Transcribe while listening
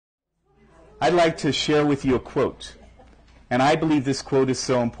I'd like to share with you a quote. And I believe this quote is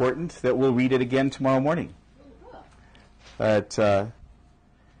so important that we'll read it again tomorrow morning. But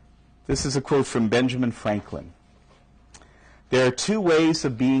this is a quote from Benjamin Franklin. There are two ways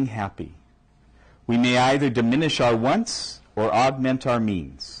of being happy. We may either diminish our wants or augment our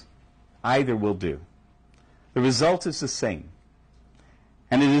means. Either will do. The result is the same.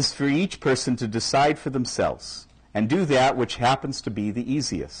 And it is for each person to decide for themselves and do that which happens to be the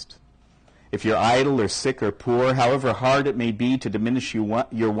easiest. If you're idle or sick or poor, however hard it may be to diminish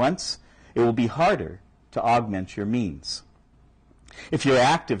your wants, it will be harder to augment your means. If you're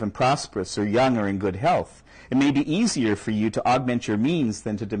active and prosperous or young or in good health, it may be easier for you to augment your means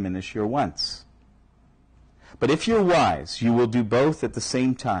than to diminish your wants. But if you're wise, you will do both at the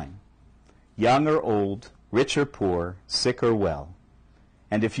same time, young or old, rich or poor, sick or well.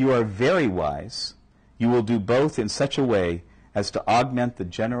 And if you are very wise, you will do both in such a way as to augment the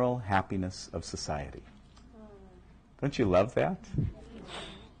general happiness of society. Don't you love that?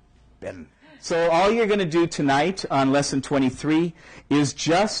 Ben. So all you're going to do tonight on Lesson 23 is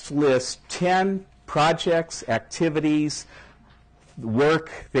just list 10 projects, activities,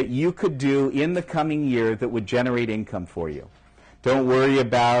 work that you could do in the coming year that would generate income for you. Don't worry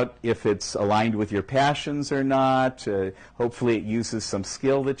about if it's aligned with your passions or not. Hopefully it uses some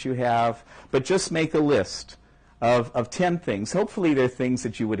skill that you have. But just make a list of 10 things. Hopefully they're things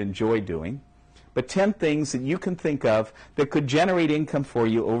that you would enjoy doing. But 10 things that you can think of that could generate income for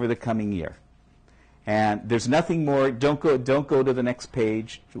you over the coming year. And there's nothing more. Don't go to the next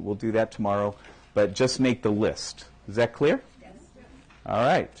page. We'll do that tomorrow. But just make the list. Is that clear? Yes. All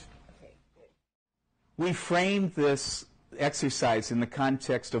right. Okay, good. We framed this exercise in the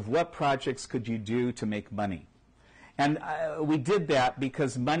context of what projects could you do to make money. And we did that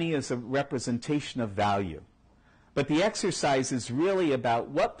because money is a representation of value. But the exercise is really about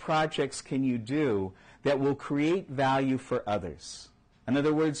what projects can you do that will create value for others. In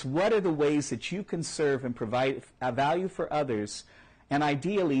other words, what are the ways that you can serve and provide a value for others, and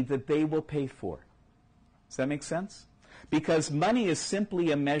ideally that they will pay for? Does that make sense? Because money is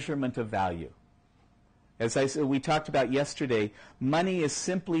simply a measurement of value. As we talked about yesterday, money is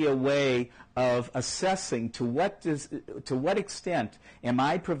simply a way of assessing to what extent am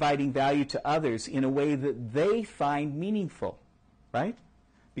I providing value to others in a way that they find meaningful, right?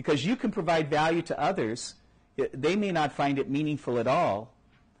 Because you can provide value to others, they may not find it meaningful at all,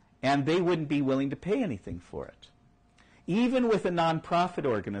 and they wouldn't be willing to pay anything for it. Even with a nonprofit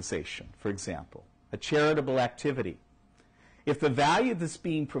organization, for example, a charitable activity, if the value that's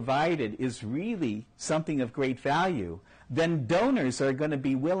being provided is really something of great value, then donors are going to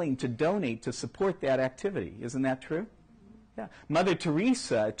be willing to donate to support that activity. Isn't that true? Yeah. Mother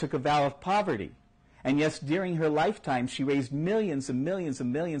Teresa took a vow of poverty. And yes, during her lifetime, she raised millions and millions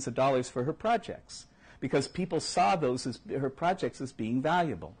and millions of dollars for her projects because people saw her projects as being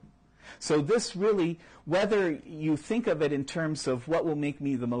valuable. So this really, whether you think of it in terms of what will make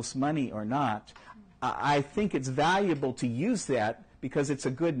me the most money or not, I think it's valuable to use that because it's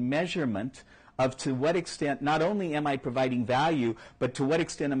a good measurement of to what extent not only am I providing value, but to what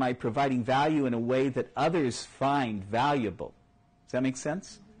extent am I providing value in a way that others find valuable. Does that make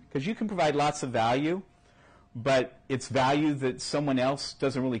sense? Because you can provide lots of value, but it's value that someone else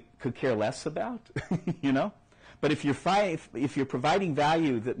could care less about, you know? But if you're providing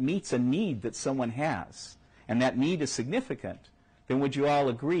value that meets a need that someone has, and that need is significant, then would you all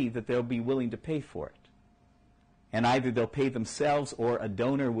agree that they'll be willing to pay for it? And either they'll pay themselves or a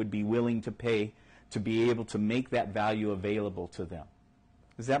donor would be willing to pay to be able to make that value available to them.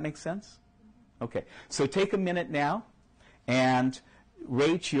 Does that make sense? Okay. So take a minute now and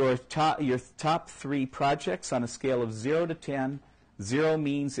rate your top 3 projects on a scale of 0 to 10. 0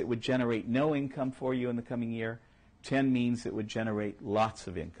 means it would generate no income for you in the coming year. 10 means it would generate lots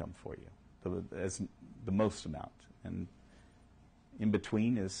of income for you, as the most amount. And in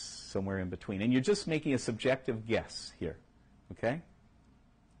between is somewhere in between. And you're just making a subjective guess here, okay?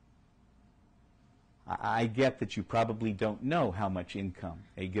 I get that you probably don't know how much income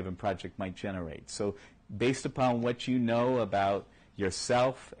a given project might generate. So based upon what you know about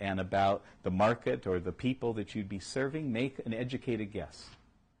yourself and about the market or the people that you'd be serving, make an educated guess.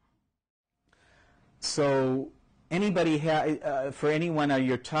 So anybody for anyone, are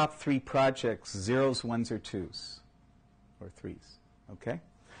your top 3 projects 0s, 1s, or 2s? Or 3s? Okay?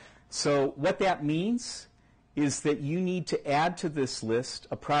 So what that means is that you need to add to this list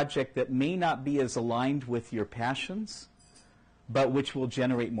a project that may not be as aligned with your passions, but which will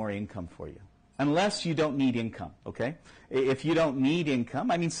generate more income for you. unless you don't need income, okay? If you don't need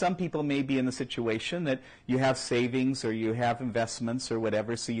income, I mean, some people may be in the situation that you have savings or you have investments or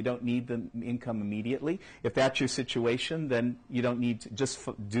whatever, so you don't need the income immediately. If that's your situation, then you don't need to just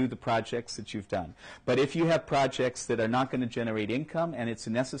do the projects that you've done. But if you have projects that are not going to generate income and it's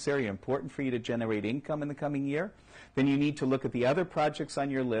necessary or important for you to generate income in the coming year, then you need to look at the other projects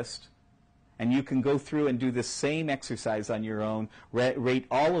on your list, and you can go through and do the same exercise on your own, rate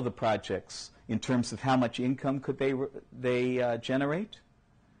all of the projects in terms of how much income could they generate,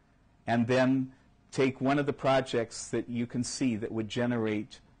 and then take one of the projects that you can see that would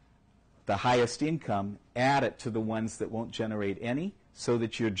generate the highest income, add it to the ones that won't generate any, so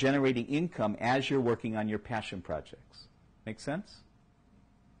that you're generating income as you're working on your passion projects. Make sense?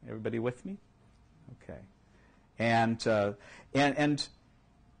 Everybody with me? Okay. And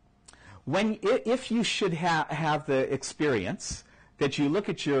if you should have the experience that you look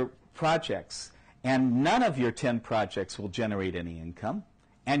at your projects and none of your 10 projects will generate any income,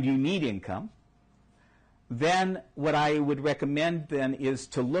 and you need income, then what I would recommend then is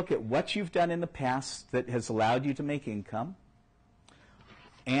to look at what you've done in the past that has allowed you to make income,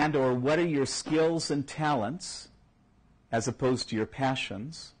 and or what are your skills and talents as opposed to your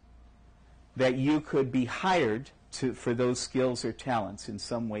passions that you could be hired for those skills or talents in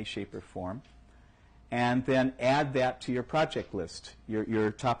some way, shape, or form, and then add that to your project list,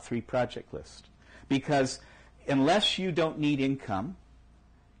 your top 3 project list. Because unless you don't need income,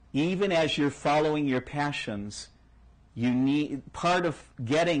 even as you're following your passions, you need, part of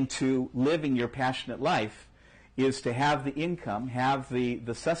getting to living your passionate life is to have the income, have the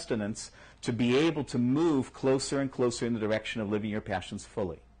sustenance to be able to move closer and closer in the direction of living your passions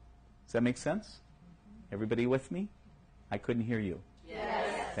fully. Does that make sense? Everybody with me? I couldn't hear you.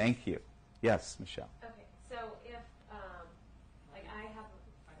 Yes. Thank you. Yes, Michelle. Okay, so if, like I have,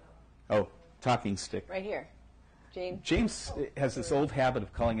 Oh, talking stick. Right here. James has this old habit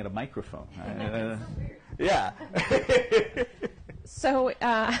of calling it a microphone. Yeah. So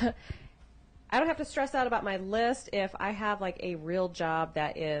I don't have to stress out about my list. If I have like a real job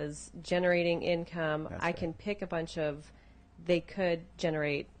that is generating income, That's I right. can pick a bunch of, they could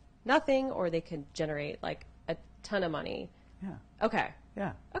generate nothing or they could generate like a ton of money. Yeah. Okay.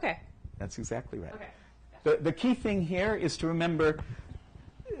 Yeah. Okay. That's exactly right. Okay. The key thing here is to remember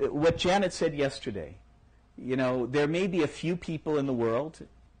what Janet said yesterday. You know, there may be a few people in the world,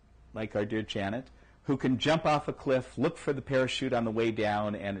 like our dear Janet, who can jump off a cliff, look for the parachute on the way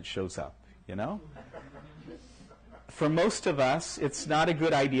down, and it shows up, you know? For most of us, it's not a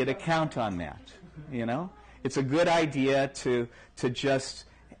good idea to count on that, you know? It's a good idea to just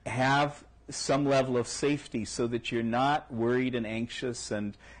have some level of safety so that you're not worried and anxious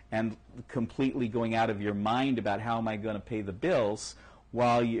and completely going out of your mind about how am I going to pay the bills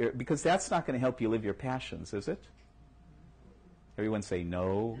while you're, because that's not going to help you live your passions, is it? Everyone say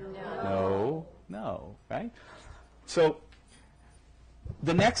no, no, no, right? So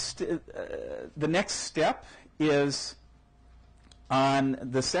the next step is on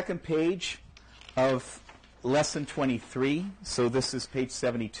the second page of lesson 23. So this is page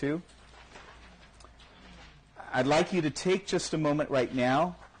 72. I'd like you to take just a moment right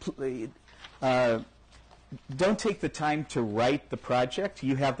now. Don't take the time to write the project.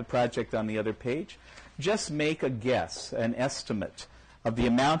 You have the project on the other page. Just make a guess, an estimate of the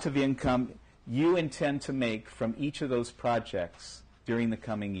amount of income you intend to make from each of those projects during the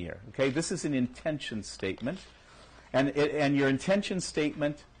coming year. Okay, this is an intention statement. And your intention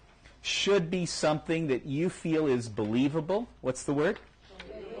statement should be something that you feel is believable. What's the word?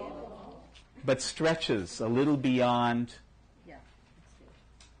 Believable. But stretches a little beyond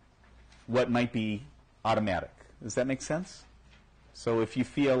what might be automatic. Does that make sense? So if you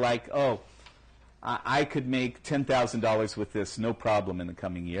feel like, oh, I could make $10,000 with this, no problem in the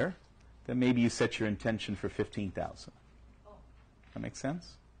coming year, then maybe you set your intention for $15,000. That make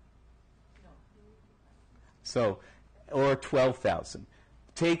sense? No. So, or $12,000.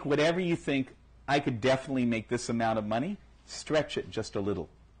 Take whatever you think, I could definitely make this amount of money, stretch it just a little.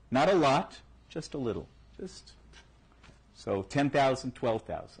 Not a lot, just a little. So $10,000, $12,000,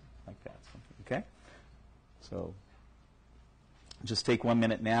 like that. Okay? So just take 1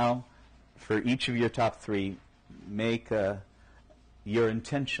 minute now. For each of your top 3, make your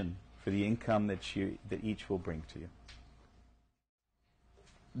intention for the income that each will bring to you.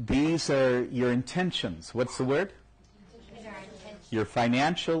 These are your intentions. What's the word? Your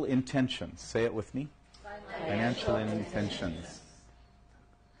financial intentions. Say it with me. Financial intentions.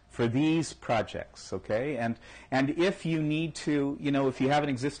 For these projects, okay? And if you need to, if you have an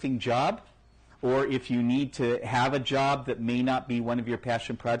existing job, or if you need to have a job that may not be one of your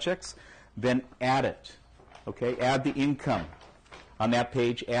passion projects, then add it. Okay, add the income. On that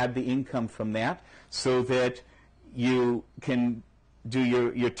page, add the income from that so that you can do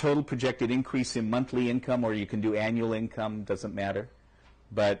your total projected increase in monthly income, or you can do annual income, doesn't matter.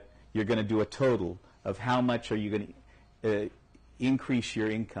 But you're going to do a total of how much are you going to increase your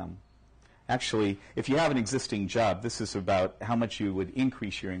income. Actually, if you have an existing job, this is about how much you would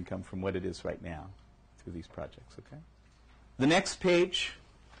increase your income from what it is right now through these projects, okay? The next page,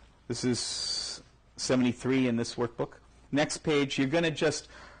 this is 73 in this workbook. Next page, you're going to just,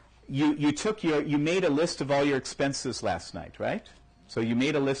 you made a list of all your expenses last night, right? So you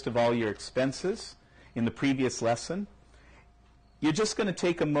made a list of all your expenses in the previous lesson. You're just going to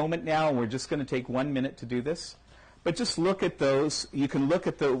take a moment now, and we're just going to take 1 minute to do this. But just look at those. You can look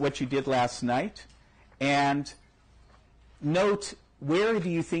at what you did last night and note, where do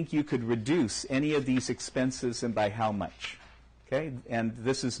you think you could reduce any of these expenses and by how much? Okay, and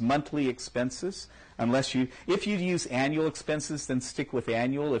this is monthly expenses. If you use annual expenses, then stick with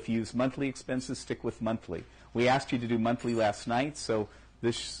annual. If you use monthly expenses, stick with monthly. We asked you to do monthly last night, so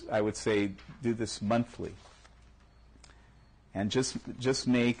this, I would say, do this monthly. And just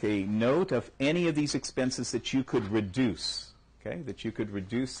make a note of any of these expenses that you could reduce. Okay, that you could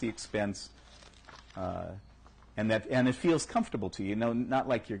reduce the expense, and it feels comfortable to you. No, not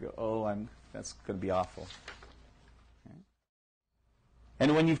like you're that's going to be awful. Okay.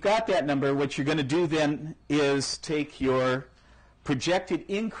 And when you've got that number, what you're going to do then is take your projected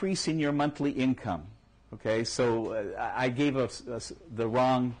increase in your monthly income. Okay, so I gave us the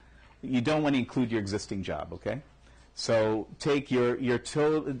wrong. You don't want to include your existing job. Okay. So take your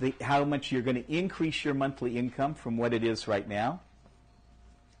total, how much you're going to increase your monthly income from what it is right now,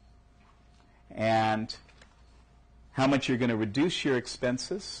 and how much you're going to reduce your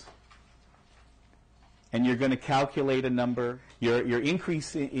expenses, and you're going to calculate a number. Your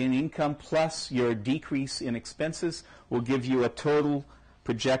increase in income plus your decrease in expenses will give you a total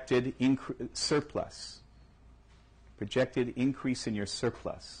projected surplus. Projected increase in your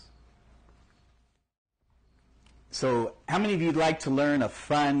surplus. So, how many of you would like to learn a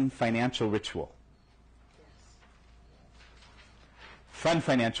fun financial ritual? Yes. Fun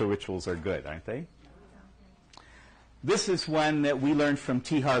financial rituals are good, aren't they? This is one that we learned from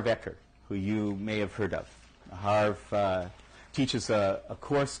T. Harv Eker, who you may have heard of. Harv teaches a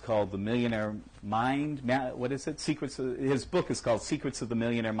course called The Millionaire Mind. What is it? His book is called Secrets of the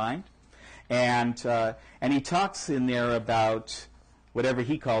Millionaire Mind. And he talks in there about whatever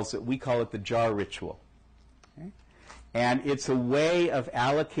he calls it. We call it the jar ritual. And it's a way of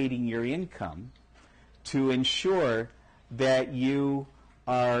allocating your income to ensure that you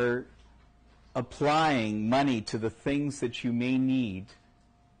are applying money to the things that you may need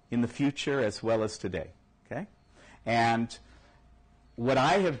in the future as well as today. Okay? And what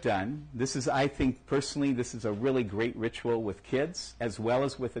I have done, I think personally, this is a really great ritual with kids as well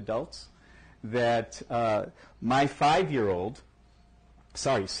as with adults, that my 6-year-old,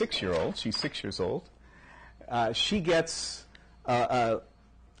 she's 6 years old, she gets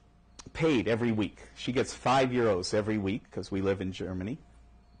paid every week. She gets €5 every week, because we live in Germany,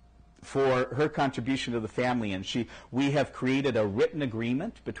 for her contribution to the family. And we have created a written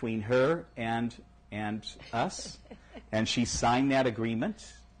agreement between her and us, and she signed that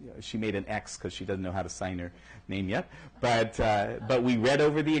agreement. She made an X because she doesn't know how to sign her name yet. But we read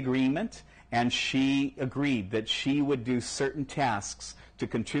over the agreement, and she agreed that she would do certain tasks to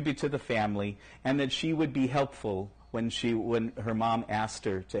contribute to the family, and that she would be helpful when her mom asked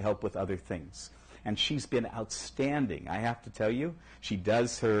her to help with other things. And she's been outstanding, I have to tell you. She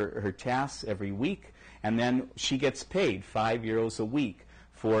does her tasks every week, and then she gets paid €5 a week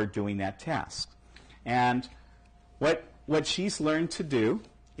for doing that task. And what she's learned to do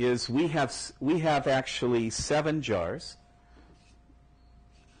is we have actually 7 jars.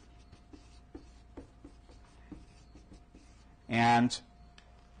 And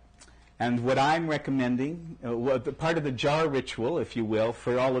what I'm recommending, part of the jar ritual, if you will,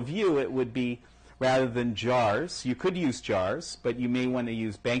 for all of you, it would be, rather than jars, you could use jars, but you may want to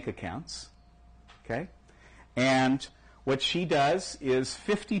use bank accounts. Okay? And what she does is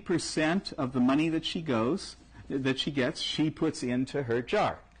 50% of the money that she gets, she puts into her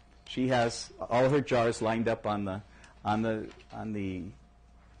jar. She has all her jars lined up on the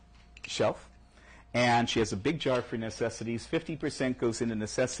shelf. And she has a big jar for necessities. 50% goes into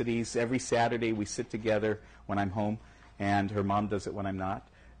necessities. Every Saturday we sit together when I'm home, and her mom does it when I'm not.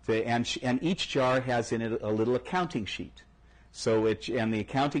 And each jar has in it a little accounting sheet. And the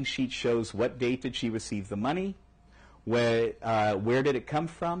accounting sheet shows what date did she receive the money, where did it come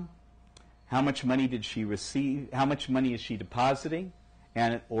from, how much money did she receive, how much money is she depositing,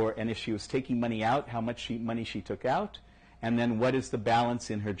 and if she was taking money out, how much money she took out, and then what is the balance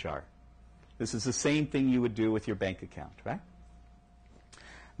in her jar. This is the same thing you would do with your bank account, right?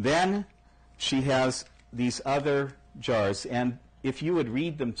 Then she has these other jars, and if you would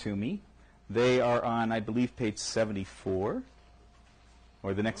read them to me, they are on, I believe, page 74,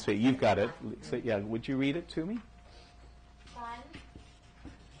 or the next page. You've got it. So, yeah, would you read it to me? Fun.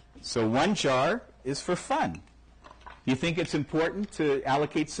 So one jar is for fun. You think it's important to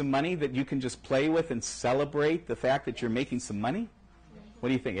allocate some money that you can just play with and celebrate the fact that you're making some money? What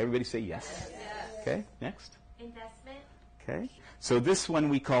do you think? Everybody say yes. Yes. Okay, next. Investment. Okay, so this one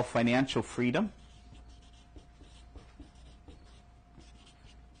we call financial freedom.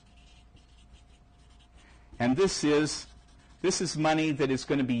 And this is money that is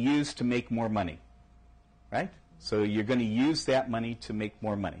going to be used to make more money, right? So you're going to use that money to make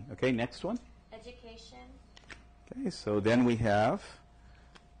more money. Okay, next one. Education. Okay, so then we have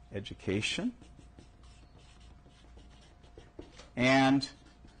education. And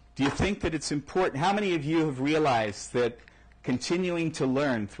do you think that it's important? How many of you have realized that continuing to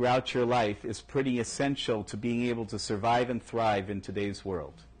learn throughout your life is pretty essential to being able to survive and thrive in today's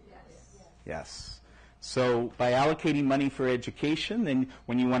world? Yes. Yes. So by allocating money for education, then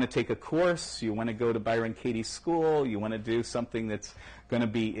when you want to take a course, you want to go to Byron Katie's school, you want to do something that's going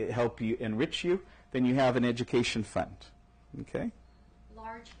to help you enrich you, then you have an education fund. Okay?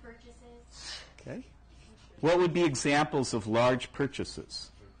 Large purchases. Okay. What would be examples of large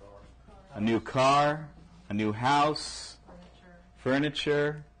purchases? A new car, a new house,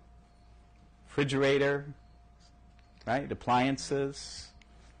 furniture, refrigerator, right? Appliances.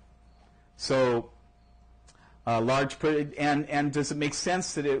 So and does it make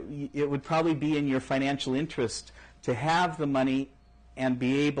sense that it would probably be in your financial interest to have the money and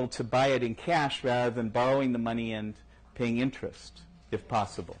be able to buy it in cash rather than borrowing the money and paying interest, if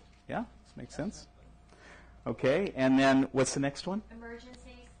possible? Yeah? Does that make sense? Okay, and then what's the next one?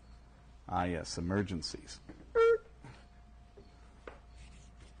 Emergencies. Ah, yes, emergencies.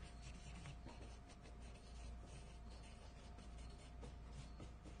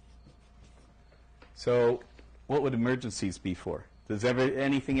 So, what would emergencies be for? Does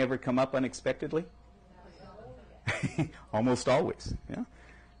anything ever come up unexpectedly? Almost always, yeah.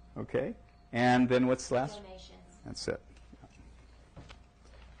 Okay, and then what's the last? Donations. That's it.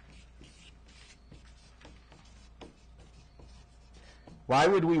 Why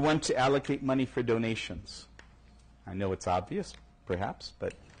would we want to allocate money for donations? I know it's obvious, perhaps,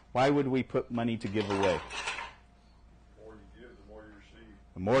 but why would we put money to give away? The more you give, the more you receive.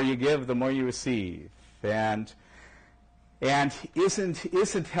 The more you give, the more you receive. And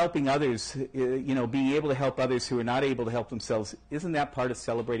isn't helping others, being able to help others who are not able to help themselves, isn't that part of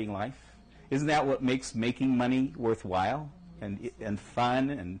celebrating life? Isn't that what makes making money worthwhile and fun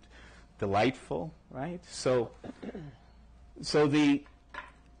and delightful, right? So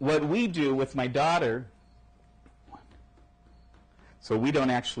what we do with my daughter, so we don't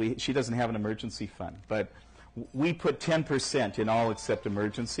actually, she doesn't have an emergency fund, but we put 10% in all except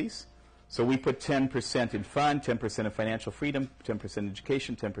emergencies. So we put 10% in fun, 10% in financial freedom, 10% in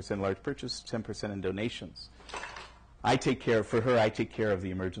education, 10% in large purchase, 10% in donations. I take care of the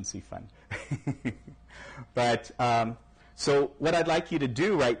emergency fund. But so what I'd like you to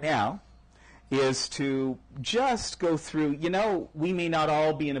do right now is to just go through, we may not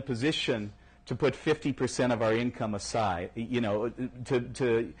all be in a position to put 50% of our income aside,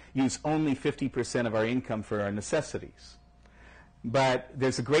 to use only 50% of our income for our necessities. But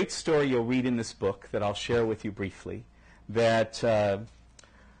there's a great story you'll read in this book that I'll share with you briefly. This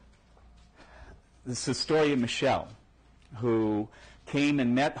is the story of Michelle, who came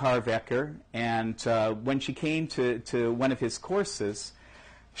and met Harv Eker, and when she came to one of his courses,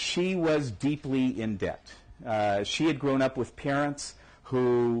 she was deeply in debt. She had grown up with parents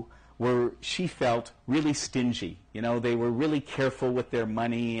who were, she felt, really stingy. They were really careful with their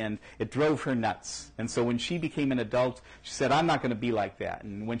money, and it drove her nuts. And so when she became an adult, she said, I'm not going to be like that.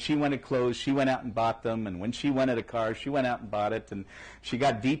 And when she wanted clothes, she went out and bought them. And when she wanted a car, she went out and bought it. And she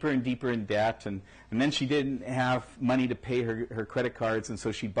got deeper and deeper in debt. And then she didn't have money to pay her credit cards, and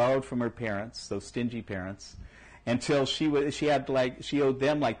so she borrowed from her parents, those stingy parents, until she owed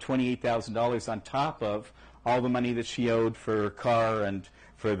them like $28,000 on top of all the money that she owed for her car and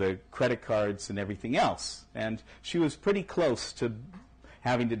for the credit cards and everything else. And she was pretty close to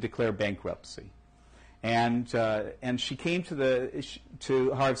having to declare bankruptcy. And she came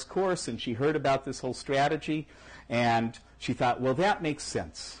to Harv's course, and she heard about this whole strategy, and she thought, well, that makes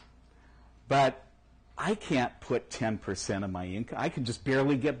sense. But I can't put 10% of my income. I can just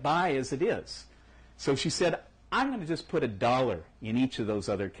barely get by as it is. So she said, I'm going to just put $1 in each of those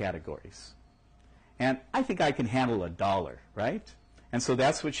other categories. And I think I can handle $1, right? And so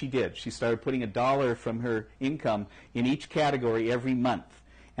that's what she did. She started putting $1 from her income in each category every month.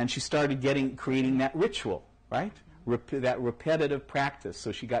 And she started creating that ritual, right? That repetitive practice.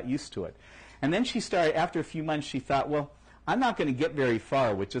 So she got used to it. And then she started, after a few months, she thought, well, I'm not going to get very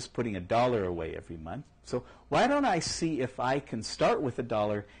far with just putting $1 away every month. So why don't I see if I can start with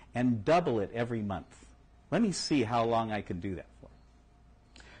 $1 and double it every month? Let me see how long I can do that for.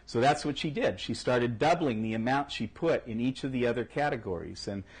 So that's what she did. She started doubling the amount she put in each of the other categories.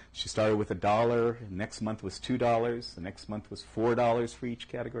 And she started with $1. The next month was $2. The next month was $4 for each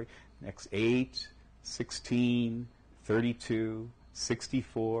category. Next, 8, 16, 32,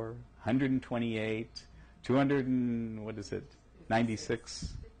 64, 128, 200 and, what is it,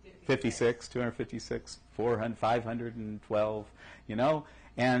 96, 56, 256, 400, 512, you know.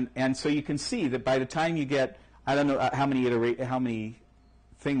 And so you can see that by the time you get, I don't know how many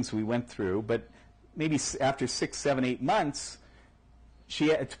things we went through, but maybe after 6, 7, 8 months, she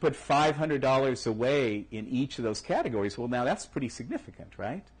had to put $500 away in each of those categories. Well, now that's pretty significant,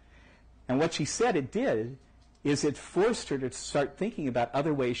 right? And what she said it did is it forced her to start thinking about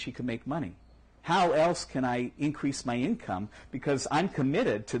other ways she could make money. How else can I increase my income? Because I'm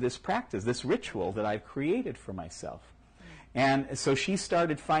committed to this practice, this ritual that I've created for myself. And so she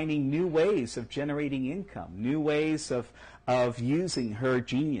started finding new ways of generating income, new ways of using her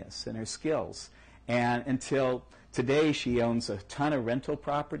genius and her skills. And until today, she owns a ton of rental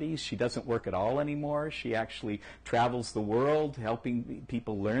properties. She doesn't work at all anymore. She actually travels the world helping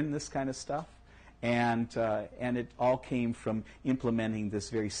people learn this kind of stuff. And it all came from implementing this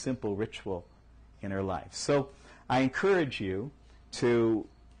very simple ritual in her life. So I encourage you to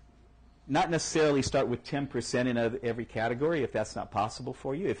not necessarily start with 10% in every category if that's not possible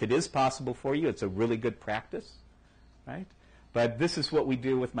for you. If it is possible for you, it's a really good practice, right? But this is what we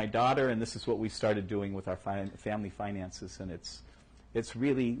do with my daughter, and this is what we started doing with our family finances, and it's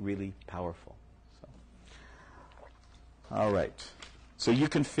really, really powerful. So, all right. So you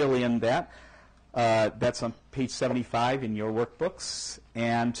can fill in that. That's on page 75 in your workbooks.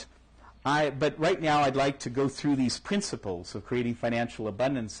 But right now I'd like to go through these principles of creating financial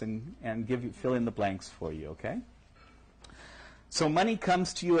abundance and fill in the blanks for you, okay? So money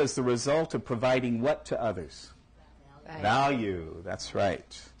comes to you as the result of providing what to others? Value. That's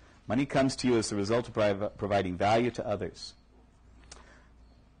right. Money comes to you as the result of providing value to others.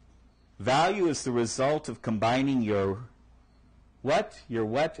 Value is the result of combining your what,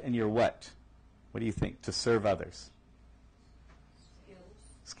 and your what. What do you think? To serve others.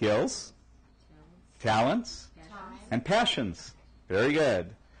 Skills, talents, and passions. Very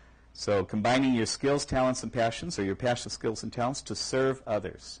good. So combining your skills, talents, and passions, or your passions, skills, and talents to serve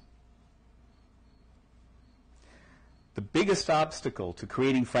others. The biggest obstacle to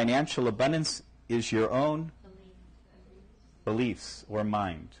creating financial abundance is your own beliefs or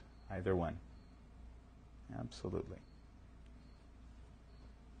mind, either one. Absolutely.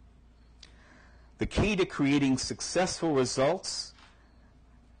 The key to creating successful results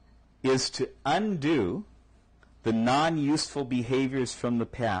is to undo the non-useful behaviors from the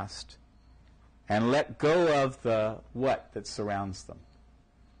past and let go of the what that surrounds them.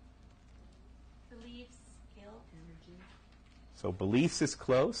 Beliefs, skill, energy. So beliefs is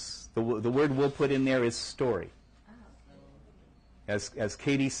close. The word we'll put in there is story. Oh. As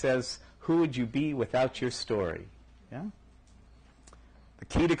Katie says, who would you be without your story? Yeah? The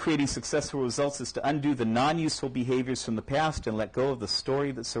key to creating successful results is to undo the non-useful behaviors from the past and let go of the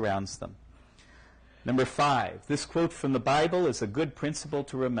story that surrounds them. Number 5, this quote from the Bible is a good principle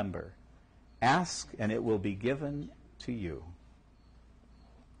to remember. Ask and it will be given to you.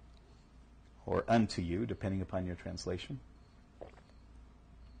 Or unto you, depending upon your translation.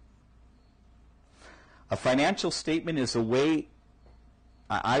 A financial statement is a way,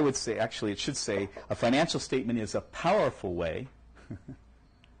 I would say, actually it should say, a financial statement is a powerful way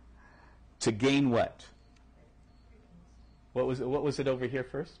to gain what? What was it over here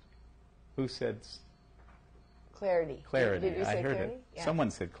first? Who said? Clarity. Clarity. Did you say I heard clarity? it. Yeah. Someone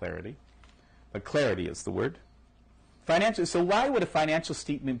said clarity. But clarity is the word. So why would a financial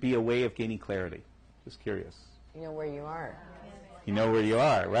statement be a way of gaining clarity? Just curious. You know where you are. You know where you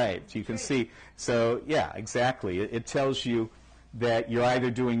are, right. You can see. So, yeah, exactly. It tells you that you're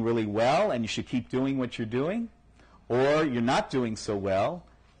either doing really well and you should keep doing what you're doing, or you're not doing so well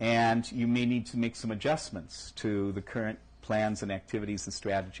and you may need to make some adjustments to the current plans and activities and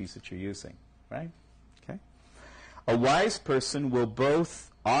strategies that you're using, right? Okay. A wise person will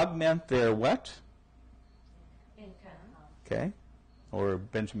both augment their what? Income. Okay. Or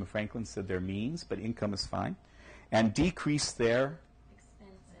Benjamin Franklin said their means, but income is fine. and decrease their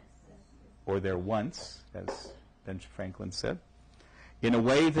or their wants, as Benjamin Franklin said, in a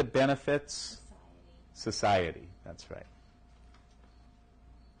way that benefits society. That's right.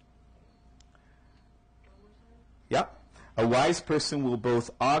 Yep. A wise person will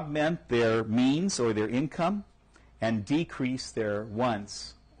both augment their means or their income and decrease their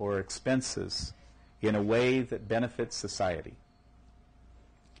wants or expenses in a way that benefits society.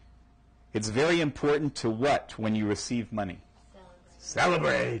 It's very important to what when you receive money?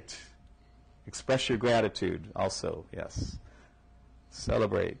 Celebrate. Express your gratitude also, yes.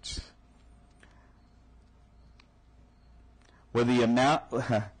 Celebrate. Whether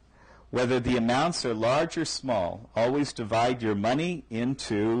the amounts are large or small, always divide your money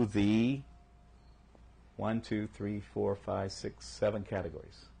into the 1, 2, 3, 4, 5, 6, 7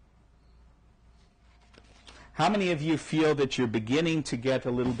 categories. How many of you feel that you're beginning to get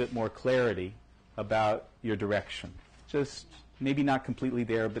a little bit more clarity about your direction? Just maybe not completely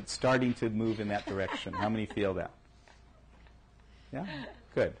there, but starting to move in that direction. How many feel that? Yeah?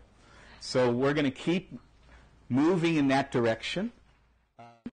 Good. So we're going to keep moving in that direction.